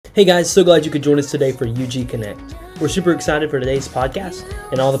Hey guys, so glad you could join us today for UG Connect. We're super excited for today's podcast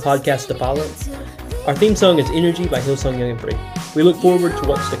and all the podcasts to follow. Our theme song is Energy by Hillsong Young and Free. We look forward to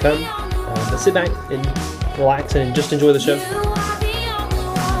what's to come, but sit back and relax and just enjoy the show.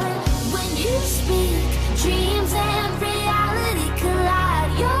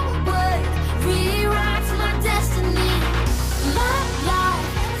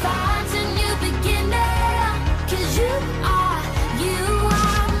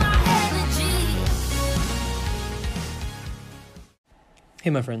 Hey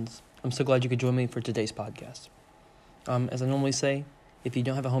my friends, I'm so glad you could join me for today's podcast. As I normally say, if you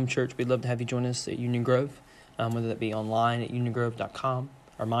don't have a home church, we'd love to have you join us at Union Grove, whether that be online at uniongrove.com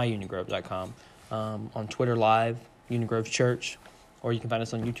or myuniongrove.com, on Twitter Live, Union Grove Church, or you can find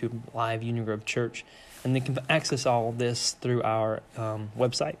us on YouTube Live, Union Grove Church. And they can access all of this through our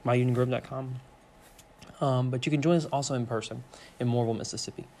website, myuniongrove.com. But you can join us also in person in Morville,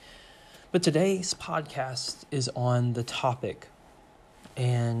 Mississippi. But today's podcast is on the topic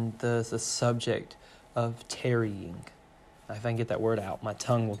and the subject of tarrying. If I can get that word out, my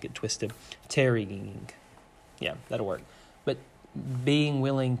tongue will get twisted. Tarrying. Yeah, that'll work. But being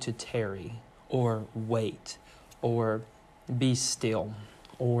willing to tarry or wait or be still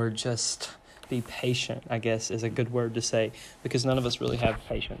or just be patient, I guess, is a good word to say, because none of us really have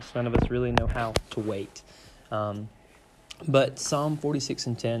patience. None of us really know how to wait. But Psalm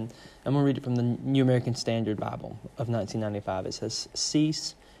 46:10, I'm going to read it from the New American Standard Bible of 1995. It says,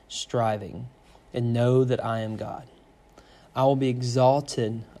 "Cease striving and know that I am God. I will be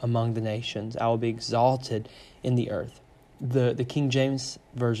exalted among the nations. I will be exalted in the earth." The King James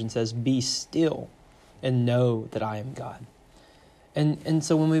Version says, "Be still and know that I am God." And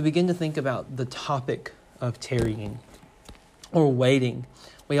so when we begin to think about the topic of tarrying or waiting,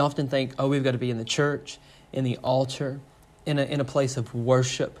 we often think, we've got to be in the church, in the altar, in a place of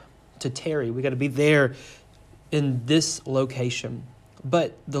worship to tarry. We got to be there in this location.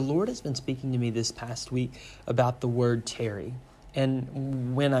 But the Lord has been speaking to me this past week about the word tarry.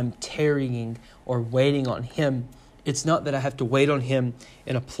 And when I'm tarrying or waiting on Him, it's not that I have to wait on Him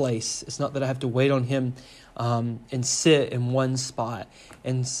in a place. It's not that I have to wait on Him and sit in one spot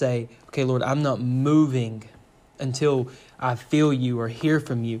and say, okay, Lord, I'm not moving until I feel you or hear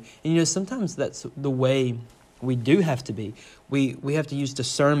from you. And sometimes that's the way we do have to be. We have to use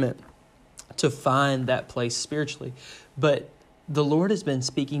discernment to find that place spiritually. But the Lord has been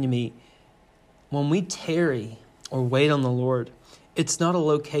speaking to me. When we tarry or wait on the Lord, it's not a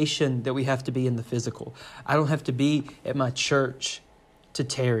location that we have to be in the physical. I don't have to be at my church to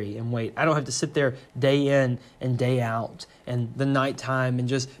tarry and wait. I don't have to sit there day in and day out and the nighttime and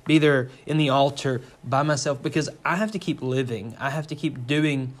just be there in the altar by myself, because I have to keep living. I have to keep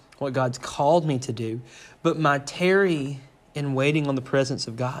doing what God's called me to do. But my tarry in waiting on the presence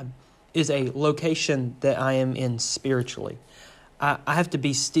of God is a location that I am in spiritually. I have to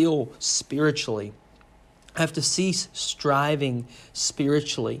be still spiritually. I have to cease striving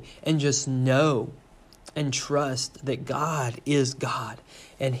spiritually and just know and trust that God is God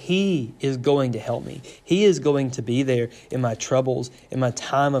and He is going to help me. He is going to be there in my troubles, in my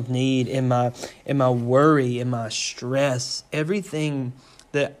time of need, in my worry, in my stress, everything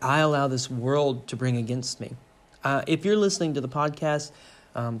that I allow this world to bring against me. If you're listening to the podcast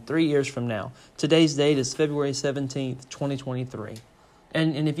 3 years from now, today's date is February 17th, 2023.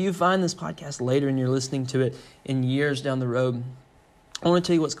 And if you find this podcast later and you're listening to it in years down the road, I want to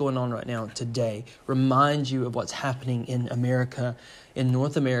tell you what's going on right now today. Remind you of what's happening in America, in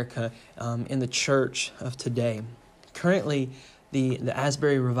North America, in the church of today. Currently, the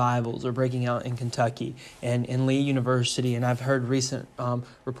Asbury revivals are breaking out in Kentucky and in Lee University. And I've heard recent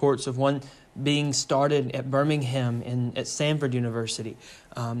reports of one being started at Birmingham and at Stanford University.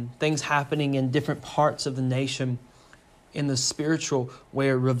 Things happening in different parts of the nation in the spiritual,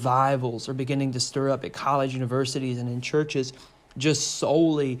 where revivals are beginning to stir up at college, universities, and in churches, just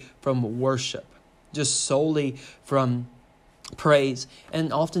solely from worship, just solely from praise.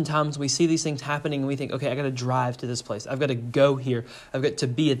 And oftentimes we see these things happening and we think, okay, I got to drive to this place. I've got to go here. I've got to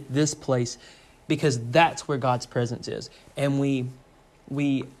be at this place because that's where God's presence is. And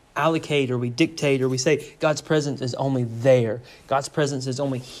we allocate or we dictate or we say God's presence is only there. God's presence is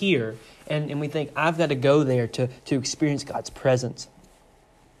only here. And we think I've got to go there to experience God's presence.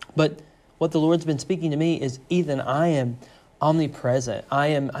 But what the Lord's been speaking to me is, Ethan, I am omnipresent.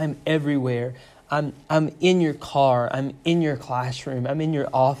 I'm everywhere. I'm in your car. I'm in your classroom. I'm in your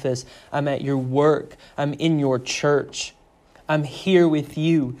office. I'm at your work. I'm in your church. I'm here with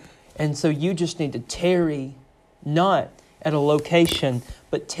you. And so you just need to tarry, not at a location,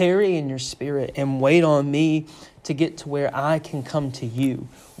 but tarry in your spirit and wait on me to get to where I can come to you.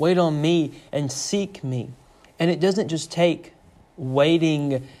 Wait on me and seek me. And it doesn't just take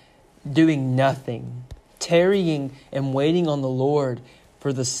waiting, doing nothing. Tarrying and waiting on the Lord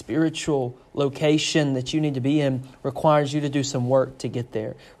for the spiritual location that you need to be in requires you to do some work to get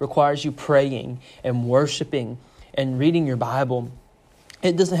there. Requires you praying and worshiping and reading your Bible.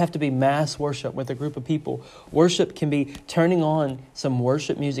 It doesn't have to be mass worship with a group of people. Worship can be turning on some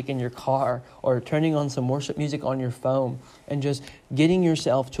worship music in your car or turning on some worship music on your phone and just getting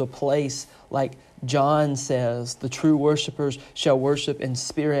yourself to a place like John says, the true worshipers shall worship in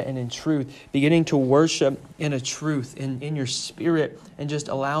spirit and in truth. Beginning to worship in a truth, in your spirit, and just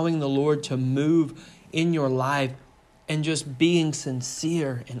allowing the Lord to move in your life and just being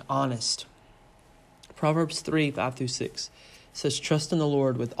sincere and honest. Proverbs 3:5-6 says, trust in the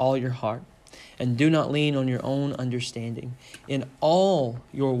Lord with all your heart and do not lean on your own understanding. In all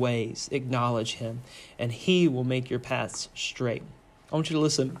your ways acknowledge Him and He will make your paths straight. I want you to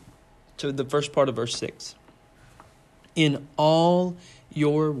listen to the first part of verse 6. In all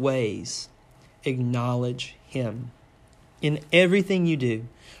your ways, acknowledge Him. In everything you do,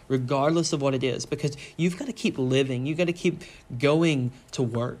 regardless of what it is, because you've got to keep living. You've got to keep going to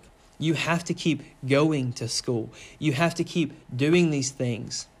work. You have to keep going to school. You have to keep doing these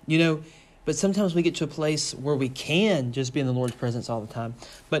things, but sometimes we get to a place where we can just be in the Lord's presence all the time.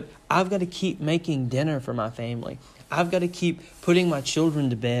 But I've got to keep making dinner for my family. I've got to keep putting my children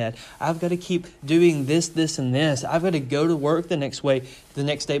to bed. I've got to keep doing this, and this. I've got to go to work the next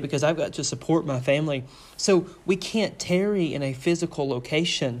day because I've got to support my family. So we can't tarry in a physical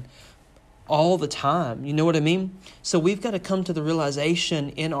location all the time. You know what I mean? So we've got to come to the realization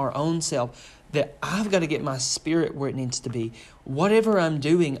in our own self that I've got to get my spirit where it needs to be. Whatever I'm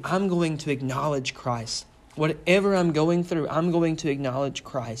doing, I'm going to acknowledge Christ. Whatever I'm going through, I'm going to acknowledge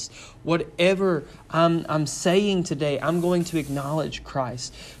Christ. Whatever I'm saying today, I'm going to acknowledge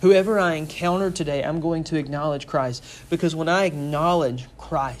Christ. Whoever I encounter today, I'm going to acknowledge Christ. Because when I acknowledge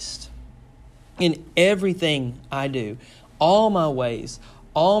Christ in everything I do, all my ways,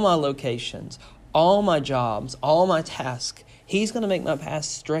 all my locations, all my jobs, all my tasks, He's going to make my path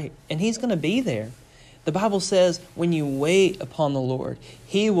straight, and He's going to be there. The Bible says, when you wait upon the Lord,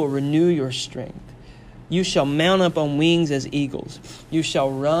 He will renew your strength. You shall mount up on wings as eagles. You shall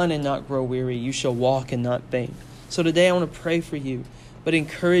run and not grow weary. You shall walk and not faint. So today I want to pray for you, but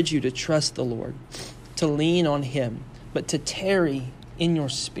encourage you to trust the Lord, to lean on Him, but to tarry in your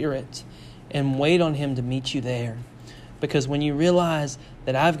spirit and wait on Him to meet you there. Because when you realize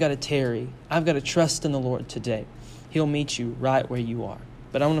that I've got to tarry, I've got to trust in the Lord today, He'll meet you right where you are.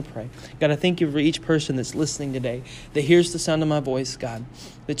 But I want to pray. God, I thank You for each person that's listening today, that hears the sound of my voice, God,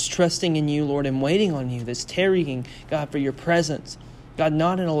 that's trusting in You, Lord, and waiting on You, that's tarrying, God, for Your presence. God,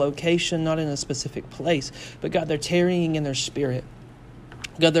 not in a location, not in a specific place, but God, they're tarrying in their spirit.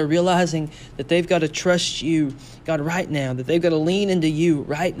 God, they're realizing that they've got to trust You, God, right now, that they've got to lean into You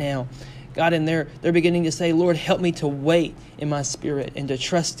right now. God, and they're beginning to say, Lord, help me to wait in my spirit and to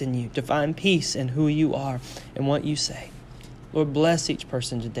trust in You, to find peace in who You are and what You say. Lord, bless each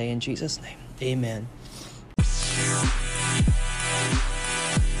person today in Jesus' name. Amen.